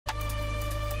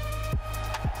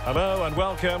Hello and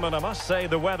welcome, and I must say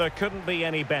the weather couldn't be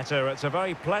any better. It's a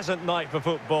very pleasant night for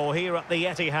football here at the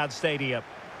Etihad Stadium.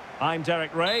 I'm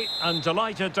Derek Ray and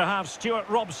delighted to have Stuart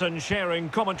Robson sharing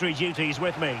commentary duties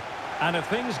with me. And if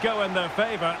things go in their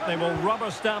favour, they will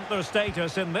rubber stamp their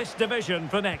status in this division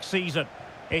for next season.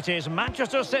 It is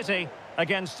Manchester City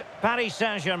against Paris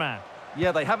Saint-Germain.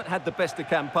 Yeah, they haven't had the best of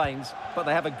campaigns, but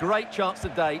they have a great chance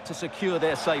today to secure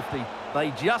their safety.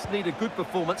 They just need a good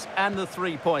performance and the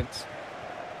 3 points.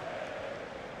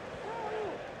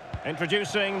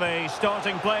 Introducing the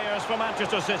starting players for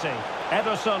Manchester City.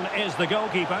 Ederson is the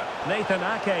goalkeeper. Nathan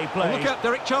Ake plays. Look out,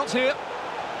 Derek, chance here.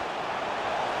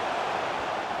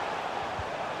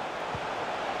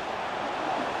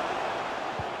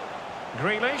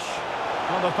 Grealish.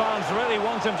 Well, the fans really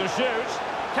want him to shoot.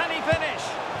 Can he finish?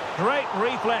 Great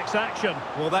reflex action.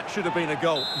 Well, that should have been a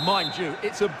goal. Mind you,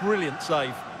 it's a brilliant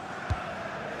save.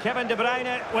 Kevin De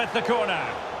Bruyne with the corner.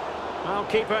 Well,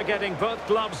 keeper getting both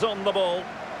gloves on the ball.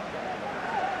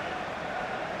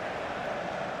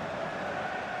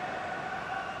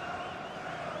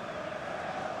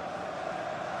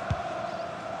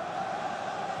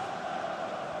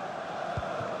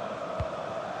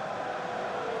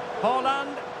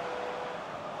 Haaland.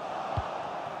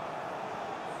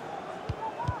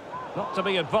 Not to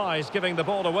be advised giving the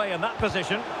ball away in that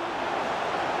position.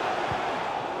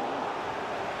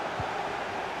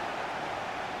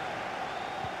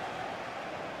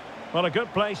 Well, a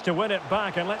good place to win it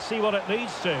back, and let's see what it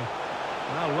leads to.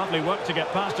 Well, lovely work to get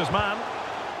past his man.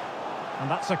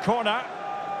 And that's a corner.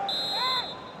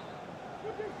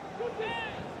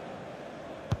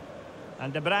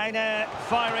 And De Bruyne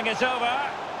firing it over.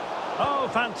 Oh,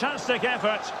 fantastic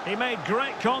effort. He made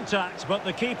great contact, but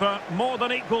the keeper more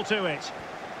than equal to it.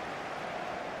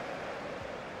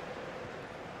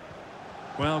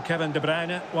 Well, Kevin De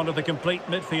Bruyne, one of the complete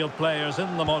midfield players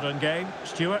in the modern game.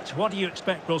 Stuart, what do you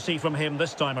expect we'll see from him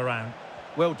this time around?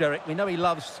 Well, Derek, we know he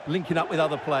loves linking up with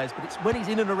other players, but it's when he's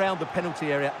in and around the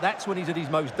penalty area, that's when he's at his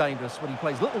most dangerous, when he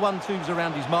plays little 1-2s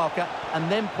around his marker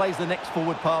and then plays the next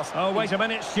forward pass. Oh, wait a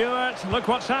minute, Stuart. Look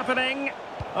what's happening.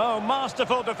 Oh,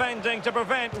 masterful defending to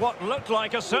prevent what looked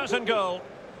like a certain goal.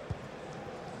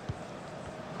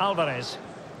 Alvarez.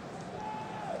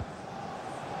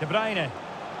 De Bruyne.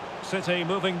 City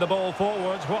moving the ball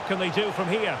forwards. What can they do from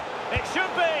here? It should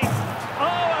be.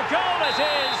 Oh, a goal it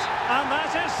is. And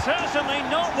that is certainly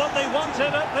not what they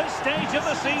wanted at this stage of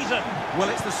the season.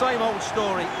 Well, it's the same old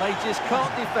story. They just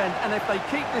can't defend, and if they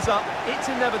keep this up,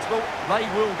 it's inevitable. They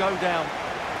will go down.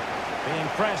 Being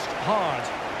pressed hard.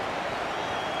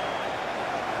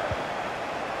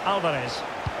 Alvarez.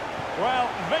 Well,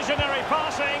 visionary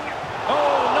passing.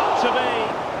 Oh, not to be.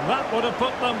 That would have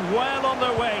put them well on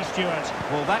their way, Stuart.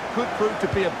 Well, that could prove to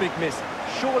be a big miss.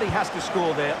 Surely has to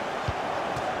score there.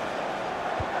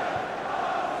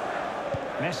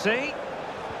 Messi.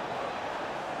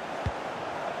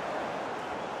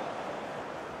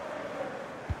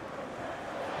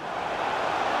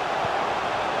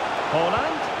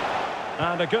 Haaland.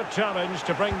 And a good challenge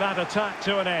to bring that attack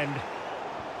to an end.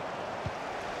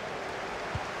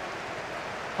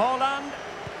 Haaland.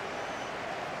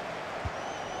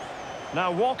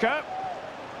 Now Walker.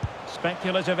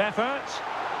 Speculative effort.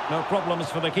 No problems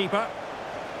for the keeper.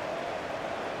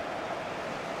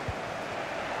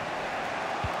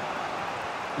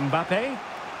 Mbappe.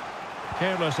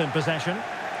 Careless in possession.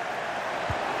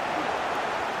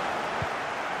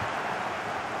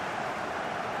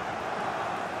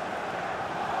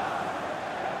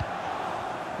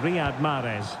 Riyad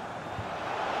Mahrez.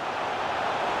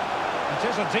 It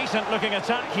is a decent looking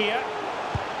attack here.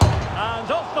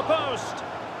 And off the post.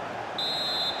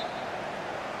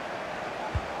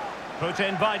 Put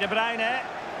in by De Bruyne.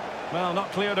 Well, not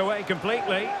cleared away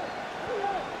completely.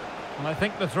 And I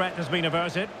think the threat has been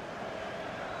averted.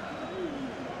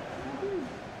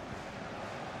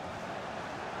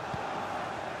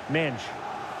 Minge.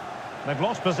 They've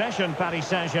lost possession, Paris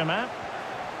Saint-Germain.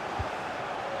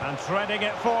 And threading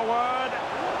it forward.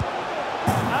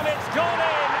 And it's gone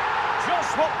in.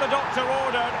 Just what the doctor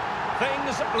ordered.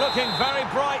 Things looking very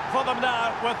bright for them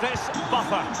now with this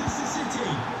buffer.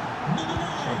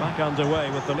 So back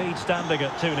underway with the lead standing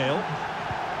at 2-0.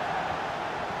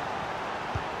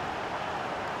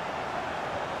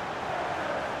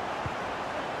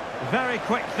 Very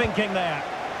quick thinking there.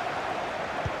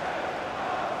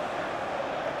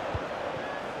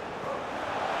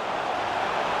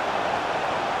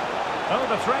 Oh,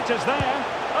 the threat is there.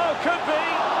 Oh, could be.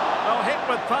 Oh, hit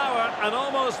with power and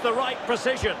almost the right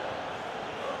precision.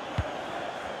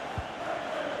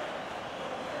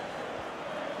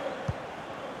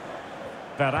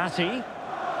 Verratti.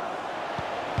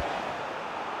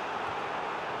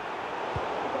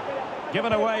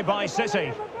 Given away by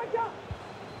City.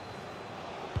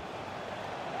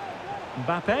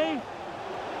 Mbappe.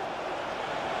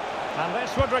 And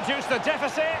this would reduce the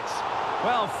deficit.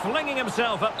 Well, flinging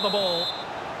himself at the ball.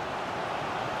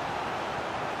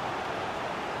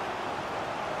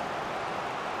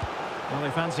 Well,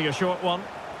 they fancy a short one.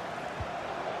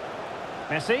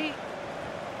 Messi.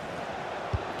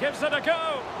 Gives it a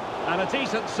go. And a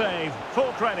decent save.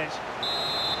 Full credit.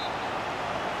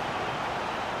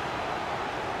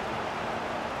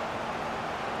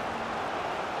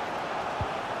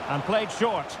 And played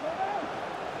short.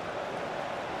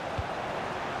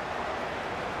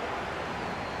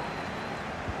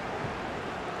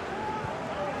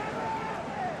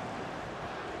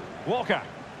 Walker.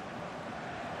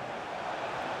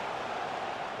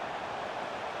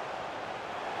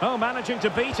 Oh, managing to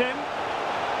beat him.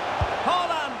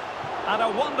 Haaland! And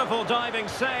a wonderful diving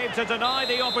save to deny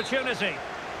the opportunity.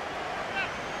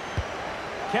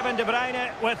 Kevin De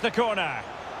Bruyne with the corner.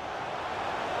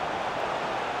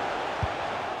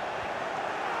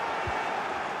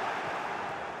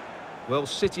 Well,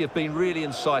 City have been really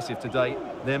incisive today.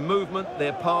 Their movement,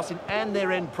 their passing and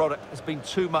their end product has been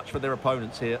too much for their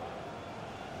opponents here.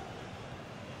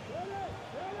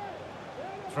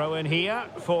 Throw in here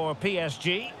for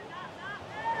PSG.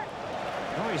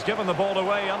 Oh, he's given the ball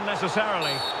away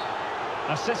unnecessarily.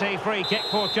 A City free kick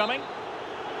forthcoming.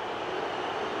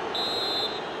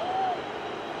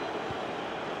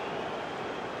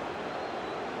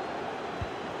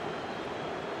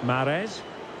 Mahrez.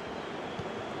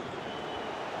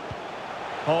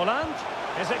 Haaland.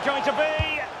 Is it going to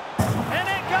be? In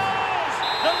it goes!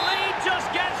 The lead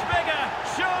just gets bigger.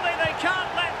 Surely they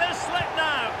can't let this slip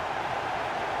now.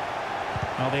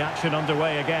 Well, the action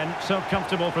underway again. So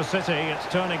comfortable for City, it's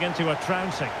turning into a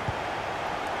trouncing.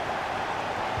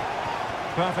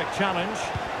 Perfect challenge.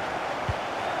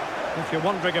 If you're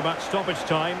wondering about stoppage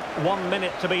time, 1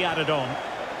 minute to be added on.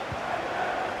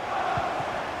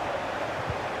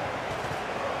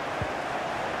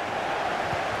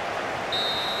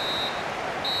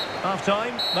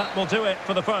 Half-time, that will do it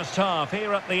for the first half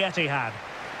here at the Etihad.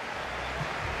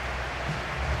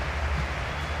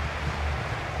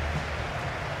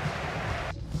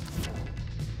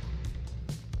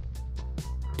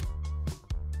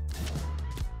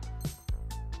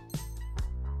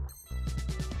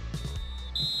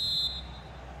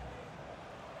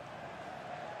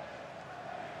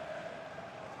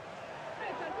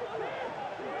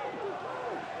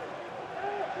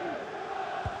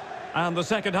 And the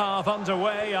second half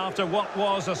underway after what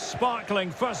was a sparkling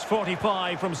first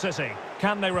 45 from City.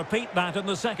 Can they repeat that in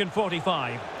the second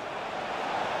 45?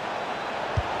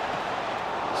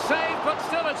 Save, but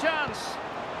still a chance.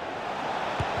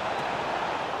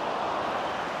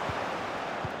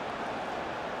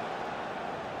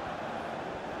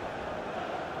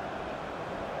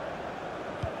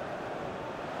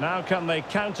 Now can they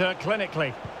counter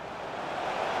clinically?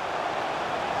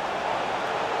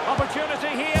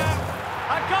 Opportunity here.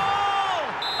 A goal!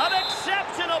 An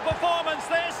exceptional performance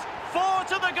this. 4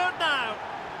 to the good now.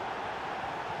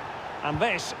 And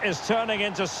this is turning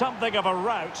into something of a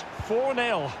rout.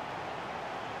 4-0.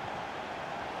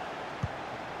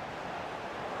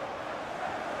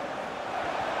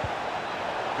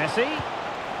 Messi.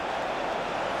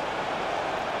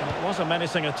 And it was a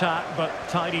menacing attack, but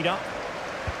tidied up.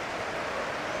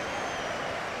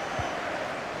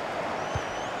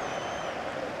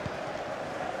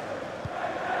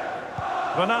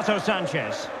 Renato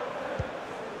Sanchez.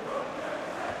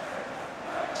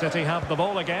 City have the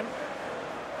ball again.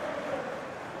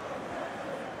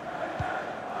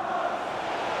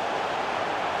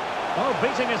 Oh,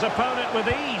 beating his opponent with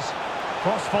ease.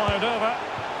 Cross-fired over.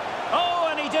 Oh,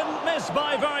 and he didn't miss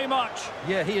by very much.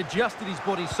 Yeah, he adjusted his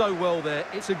body so well there.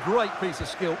 It's a great piece of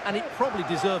skill, and it probably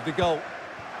deserved the goal.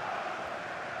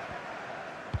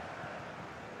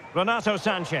 Renato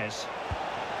Sanchez.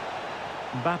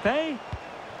 Mbappe.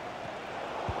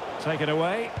 Take it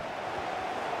away.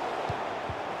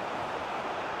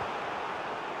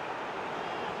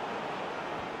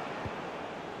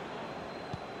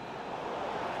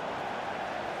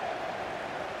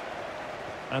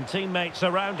 And teammates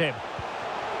around him.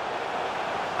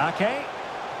 Ake.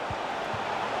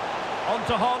 On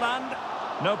to Haaland.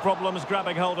 No problems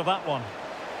grabbing hold of that one.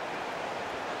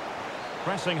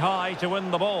 Pressing high to win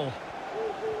the ball.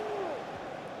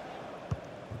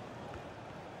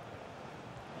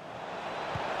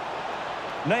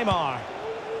 Neymar.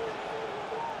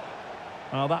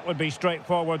 Well, that would be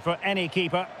straightforward for any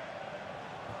keeper.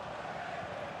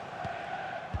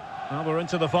 Well, we're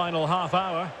into the final half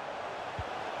hour.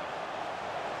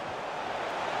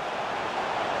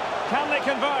 Can they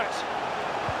convert?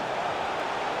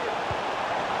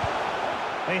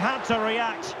 He had to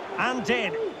react, and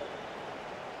did.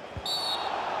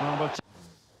 Well, but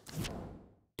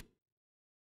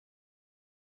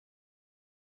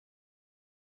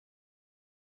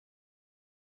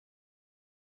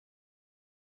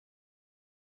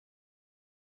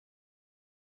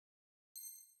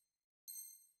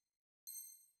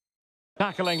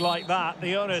tackling like that,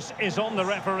 the onus is on the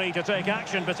referee to take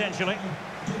action, potentially.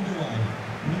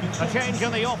 A change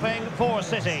in the offing for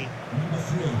City. Number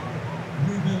 3,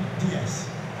 Ruben Diaz.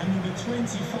 And number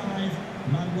 25,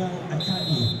 Manuel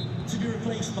Akanji. To be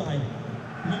replaced by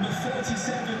number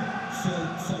 47, Phil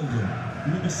Foden.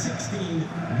 Number 16,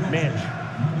 Midge.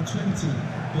 Number 20,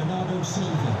 Bernardo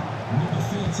Silva. Number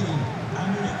 13,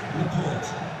 Aymeric Laporte.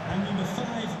 And number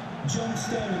 5, John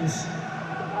Stones.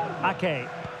 Ake.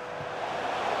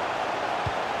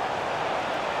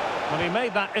 Well, he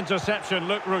made that interception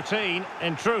look routine.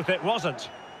 In truth, it wasn't.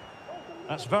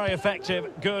 That's very effective,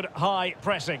 good, high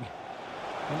pressing.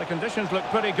 And the conditions look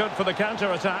pretty good for the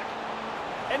counter-attack.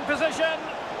 In position.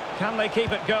 Can they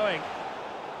keep it going?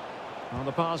 On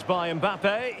the pass by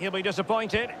Mbappe, he'll be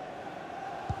disappointed.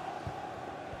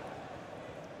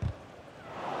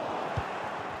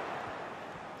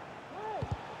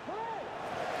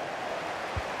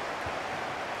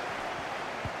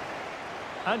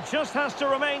 And just has to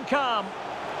remain calm.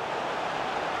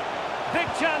 Big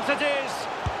chance it is.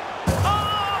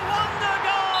 Oh, wonder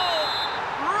goal!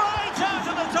 Right out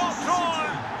of the top drawer.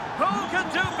 Who can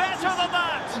do better than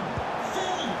that?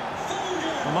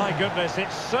 Oh, my goodness,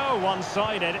 it's so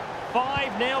one-sided.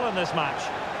 5-0 in this match.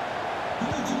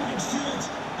 Hello to Mike Stewart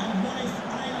and wife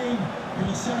Eileen, who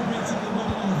are celebrating the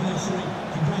wedding anniversary.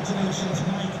 Congratulations,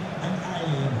 Mike and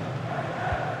Eileen.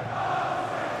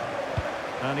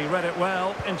 And he read it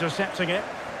well, intercepting it.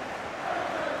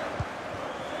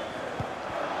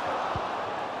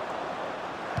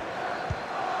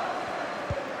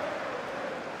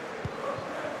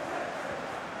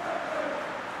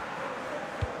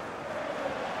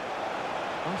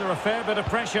 Under a fair bit of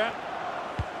pressure.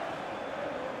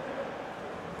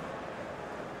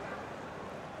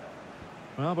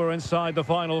 Well, we're inside the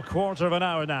final quarter of an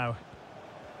hour now.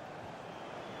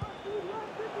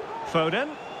 Foden.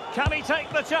 Can he take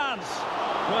the chance?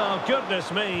 Well, goodness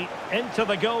me, into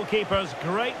the goalkeeper's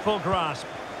grateful grasp.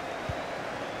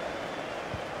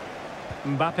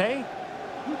 Mbappe.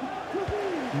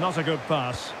 Not a good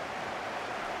pass.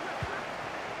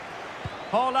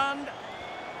 Haaland.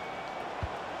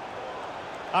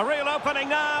 A real opening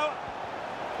now.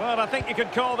 Well, I think you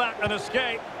could call that an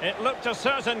escape. It looked a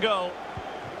certain goal.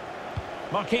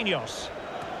 Marquinhos.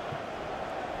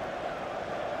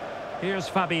 Here's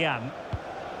Fabian.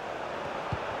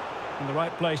 In the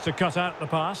right place to cut out the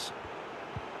pass.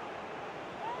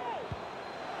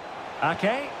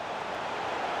 Ake.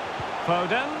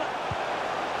 Foden.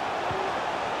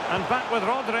 And back with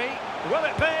Rodri. Will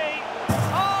it be?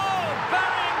 Oh,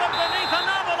 burying them beneath an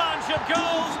avalanche of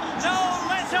goals. No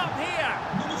let up here.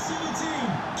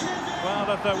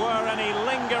 Well, if there were any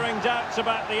lingering doubts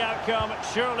about the outcome,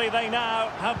 surely they now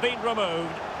have been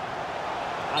removed.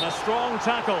 And a strong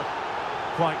tackle.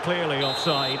 Quite clearly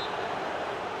offside.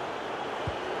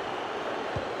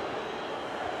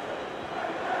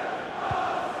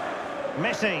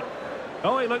 Messi.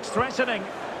 Oh, he looks threatening.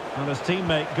 And his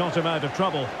teammate got him out of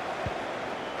trouble.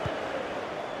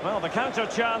 Well, the counter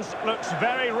chance looks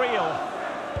very real.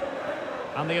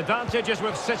 And the advantage is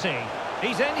with City.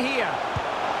 He's in here.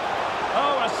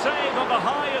 Oh, a save of the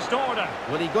highest order.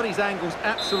 Well, he got his angles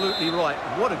absolutely right.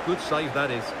 What a good save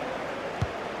that is.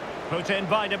 Put in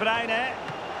by De Bruyne.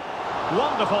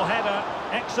 Wonderful header.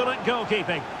 Excellent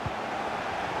goalkeeping.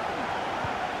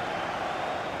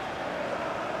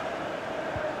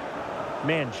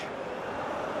 Midge.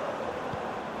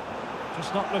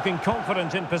 Just not looking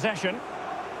confident in possession.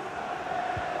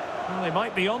 Well, they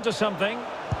might be onto something.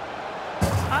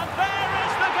 And there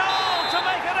is the goal to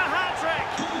make it a hat-trick.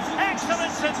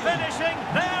 Excellence in finishing,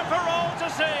 there for all to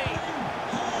see.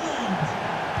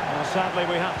 Well, sadly,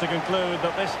 we have to conclude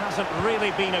that this hasn't really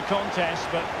been a contest,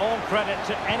 but all credit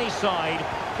to any side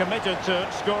committed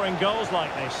to scoring goals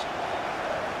like this.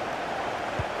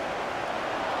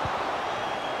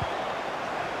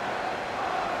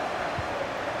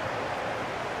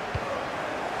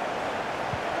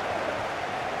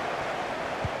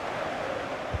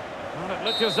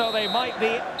 Look as though they might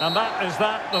be, and that is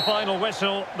the final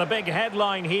whistle. The big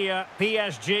headline here,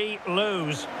 PSG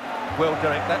lose. Well,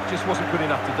 Derek, that just wasn't good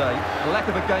enough today. A lack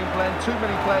of a game plan, too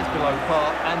many players below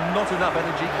par, and not enough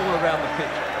energy all around the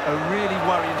pitch. A really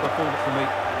worrying performance for me.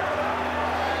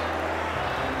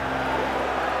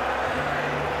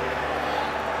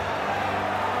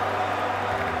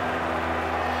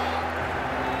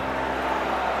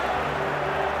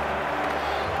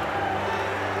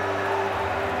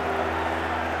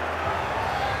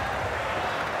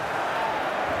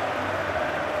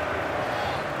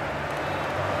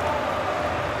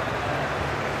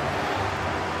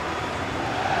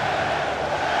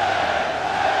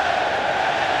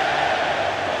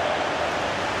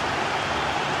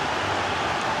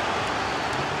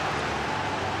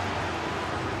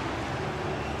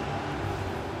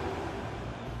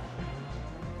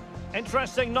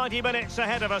 Interesting 90 minutes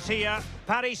ahead of us here.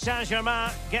 Paris Saint-Germain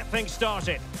get things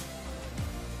started.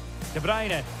 De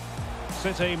Bruyne.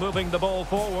 City moving the ball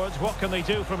forwards. What can they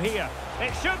do from here?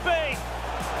 It should be!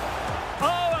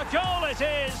 Oh, a goal it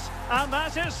is! And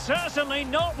that is certainly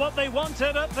not what they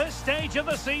wanted at this stage of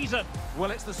the season.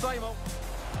 Well, it's the same old...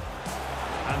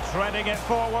 And threading it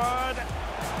forward.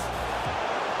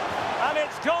 And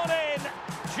it's gone in!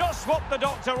 Just what the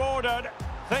doctor ordered.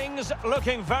 Things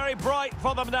looking very bright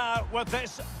for them now with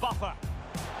this buffer.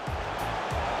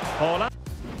 Holland.